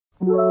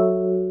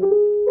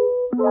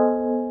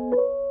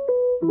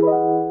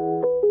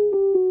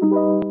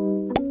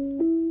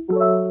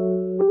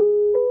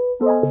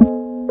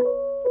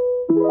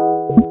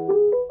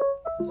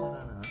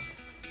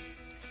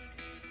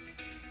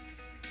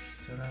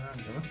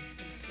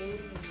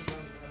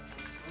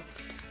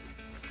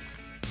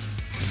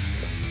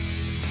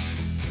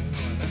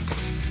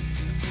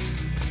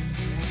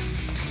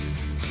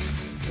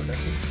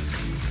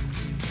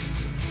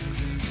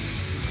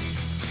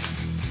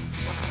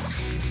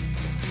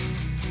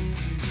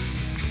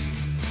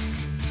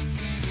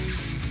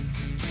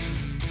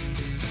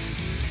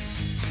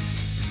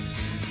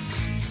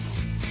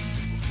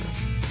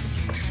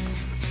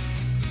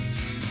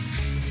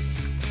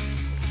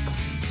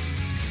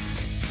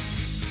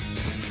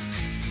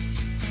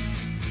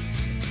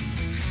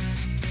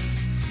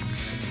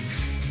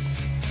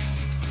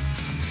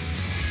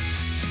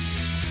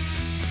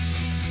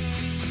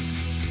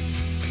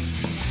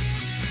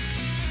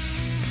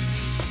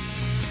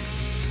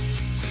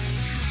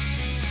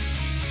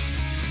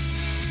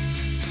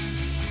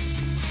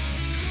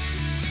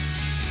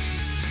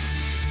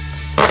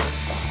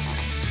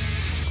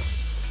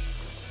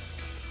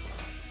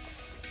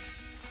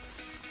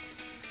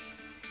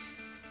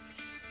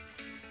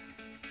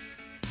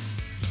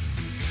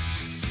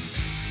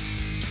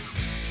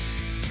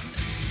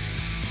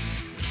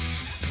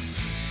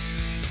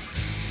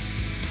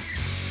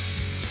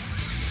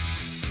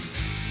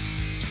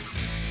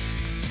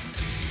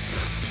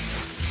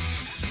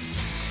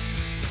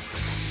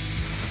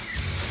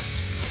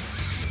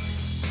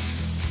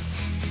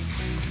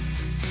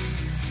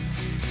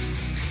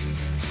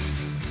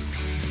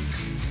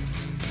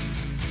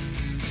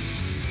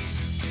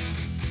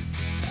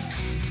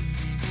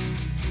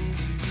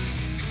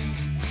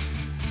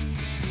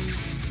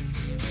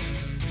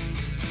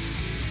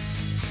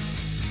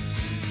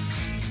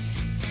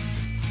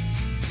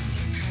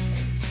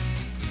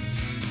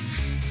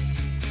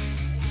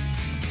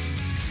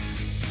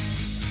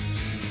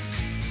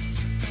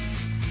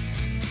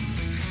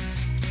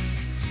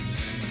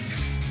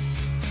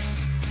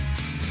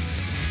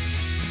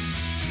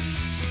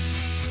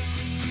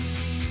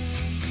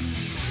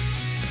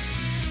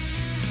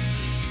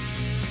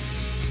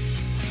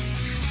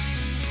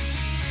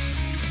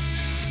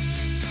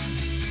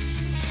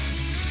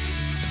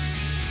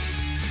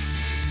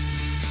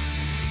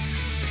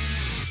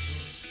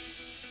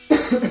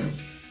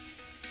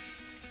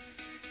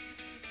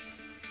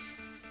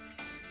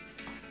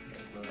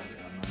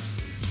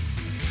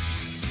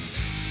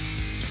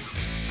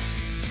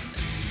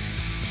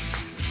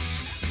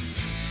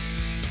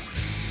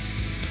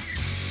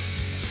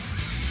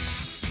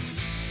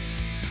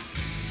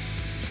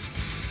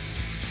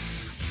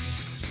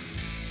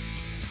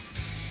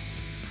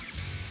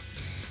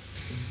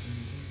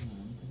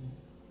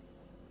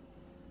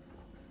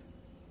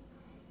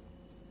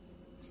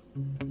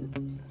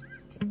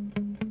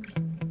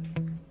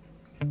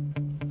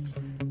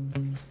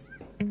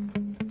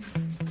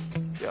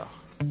Yeah.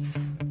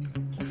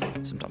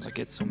 Sometimes I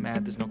get so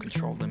mad, there's no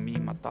controlling me.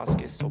 My thoughts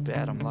get so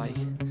bad, I'm like,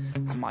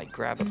 I might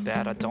grab a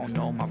bat, I don't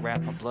know. My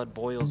wrath, my blood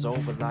boils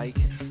over like,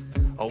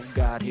 oh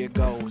God, here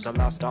goes. I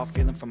lost all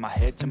feeling from my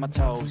head to my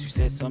toes. You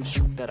said some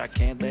shit that I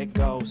can't let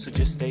go, so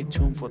just stay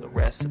tuned for the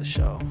rest of the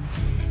show.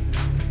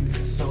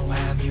 So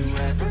have you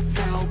ever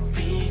felt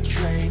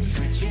betrayed?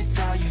 Switches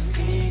how you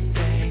see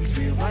things,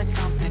 realize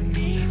something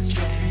needs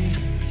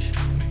change.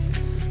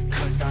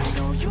 Cause I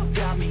know you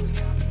got me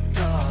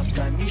up,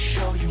 let me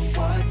show you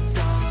what's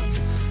up.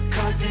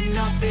 Cause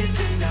enough is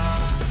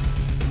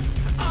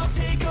enough. I'll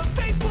take a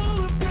face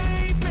full of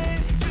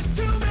pavement just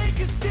to make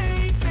a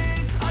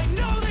statement. I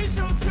know there's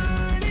no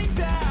turning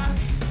back.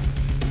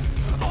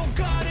 Oh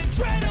God,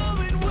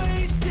 adrenaline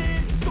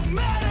wasted, so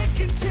mad I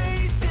can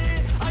taste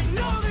it. I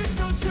know there's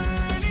no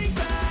turning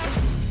back.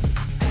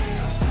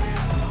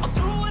 I'll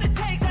do what it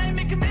takes, I ain't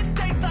making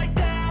mistakes like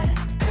that.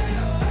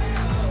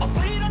 I'll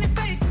bleed on your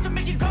face to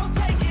make you go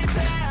take it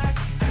back.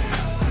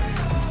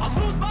 I'll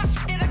lose my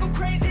shit, I go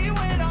crazy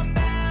when I'm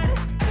mad.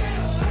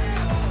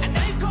 And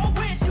now you go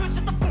wish you would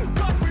shut the fuck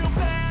up real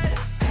bad.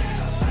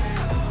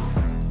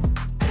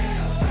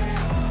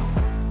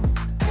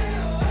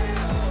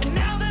 And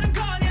now that I'm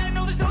gone, yeah, I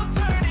know there's no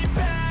turning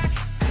back.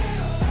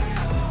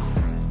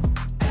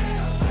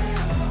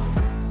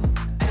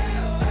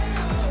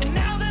 And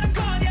now that I'm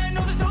gone, yeah, I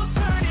know there's no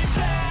turning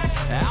back.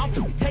 I'll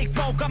take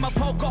smoke, I'ma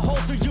poke a hole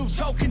through you,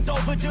 choking's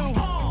overdue.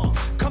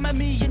 Come at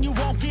me and you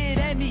won't get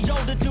any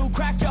older, dude.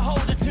 Crack your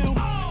holder too.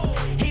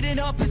 Heating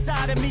up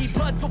inside of me,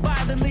 blood so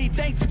violently.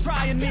 Thanks for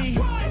trying me.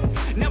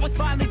 Now it's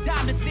finally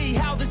time to see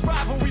how this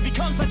rivalry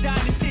becomes a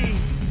dynasty.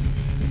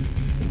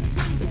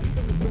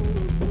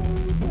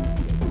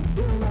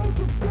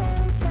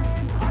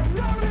 I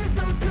know there's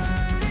no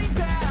turning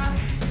back.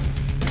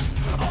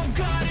 Oh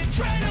God,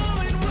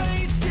 adrenaline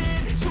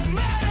wasted, so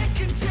mad I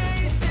can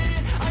taste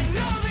it. I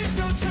know there's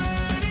no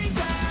turning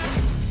back.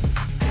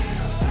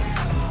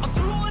 I'll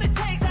do what it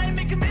takes, I ain't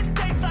making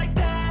mistakes like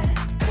that.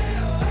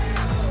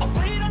 I'll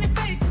bleed on your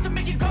face to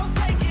make you go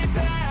take it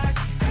back.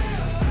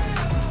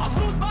 I'll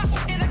lose my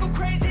shit and I go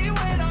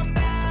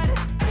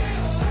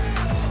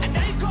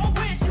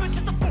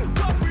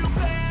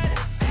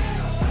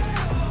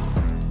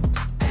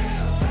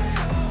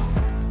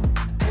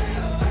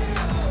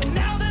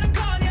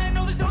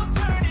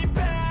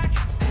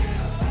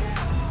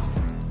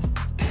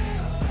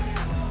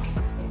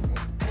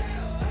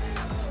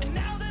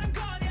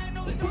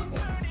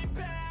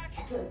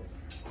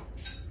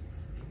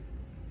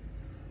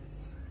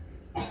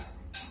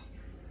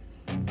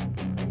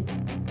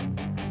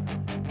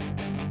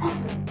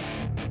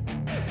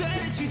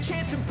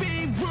chance to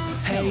be ruthless.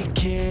 Hey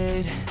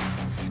kid,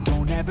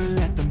 don't ever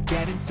let them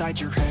get inside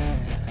your head.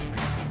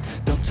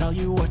 They'll tell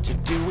you what to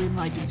do in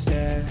life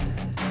instead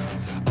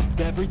of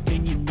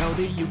everything you know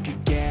that you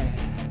could get.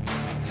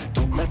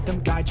 Don't let them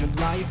guide your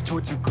life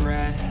towards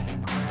regret.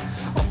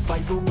 I'll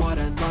fight for what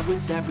I love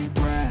with every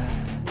breath.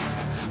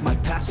 My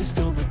past is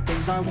filled with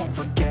things I won't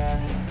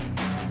forget.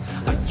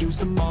 I use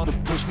them all to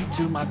push me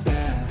to my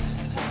best.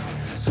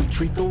 So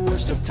treat the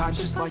worst of times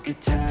just like a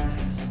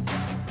test.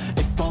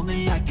 If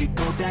only I could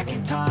go back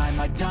in time,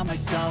 I'd tell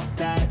myself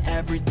that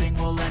everything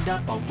will end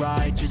up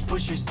alright. Just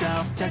push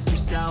yourself, test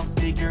yourself,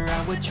 figure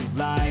out what you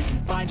like,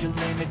 and find your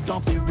limits,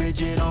 don't be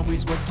rigid,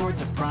 always work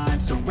towards a prime.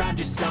 Surround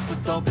yourself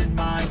with open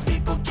minds,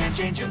 people can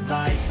change your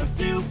life. A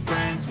few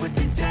friends with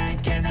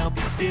intent can help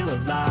you feel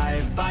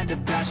alive. Find a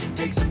passion,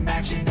 take some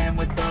action, and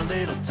with a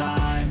little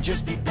time,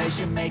 just be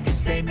patient, make a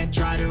statement,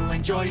 try to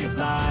enjoy your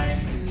life.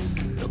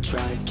 They'll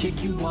try to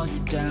kick you while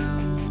you're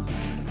down.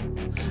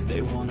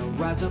 They wanna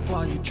rise up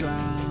while you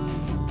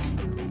drown.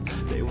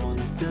 They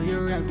wanna fill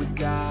your head with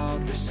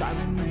doubt. They're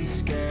silently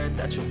scared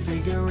that you'll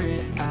figure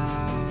it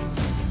out.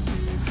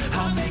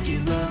 I'll make it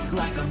look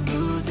like I'm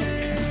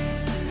losing,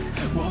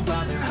 won't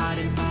bother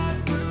hiding my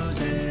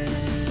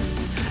bruises.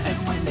 And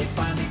when they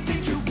finally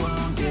think you're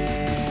wounded,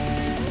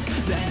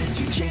 then it's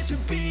your chance to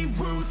be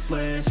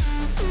ruthless.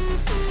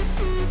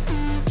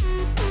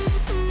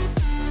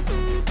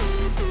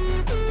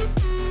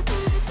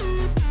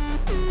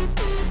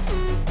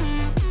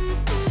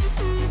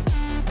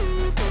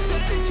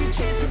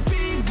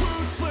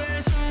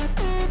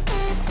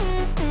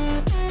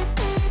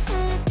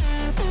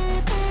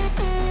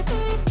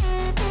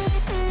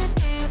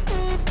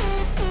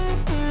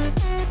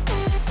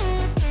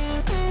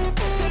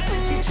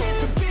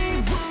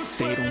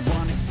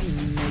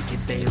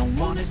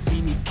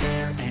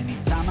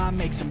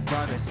 Make some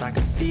progress, I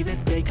can see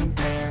that they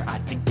compare. I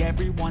think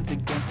everyone's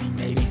against me,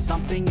 maybe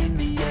something in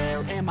the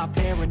air. Am I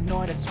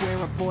paranoid? I swear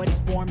a void is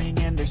forming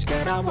and they're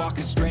scared. I walk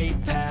a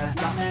straight path,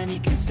 not many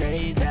can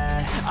say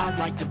that. I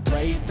like to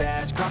play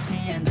fast, cross me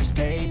and there's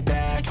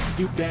payback.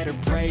 You better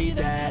pray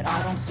that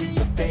I don't see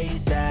your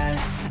face at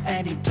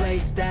any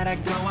place that I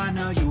go. I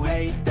know you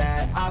hate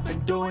that. I've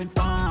been doing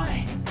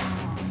fine,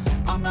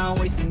 I'm not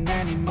wasting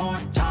any more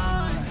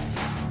time.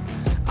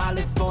 I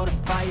live for the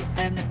fight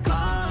and the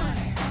climb.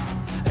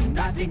 And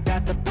I think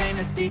that the pain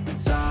that's deep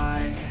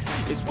inside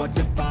is what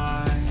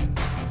defines.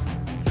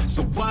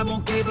 So I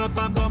won't give up,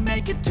 I'm gonna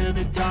make it to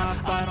the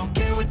top. I don't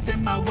care what's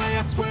in my way,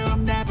 I swear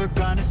I'm never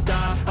gonna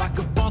stop. I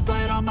could fall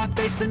flat on my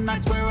face and I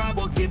swear I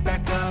will get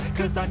back up.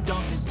 Cause I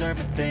don't deserve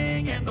a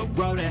thing and the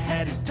road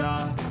ahead is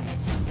tough.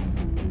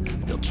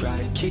 They'll try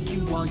to kick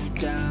you while you're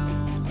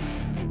down.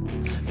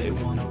 They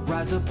wanna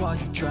rise up while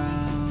you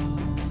drown.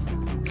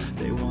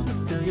 They wanna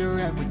fill your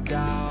head with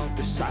doubt.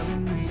 They're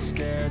silently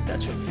scared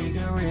that you'll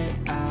figure it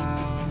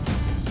out.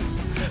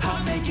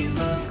 I'll make it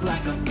look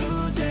like I'm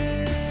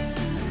losing,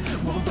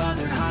 won't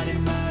bother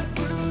hiding my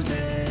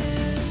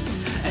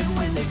bruises. And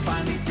when they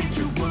finally think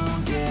you're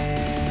wounded,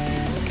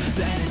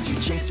 then it's your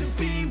chance to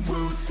be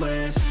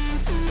ruthless.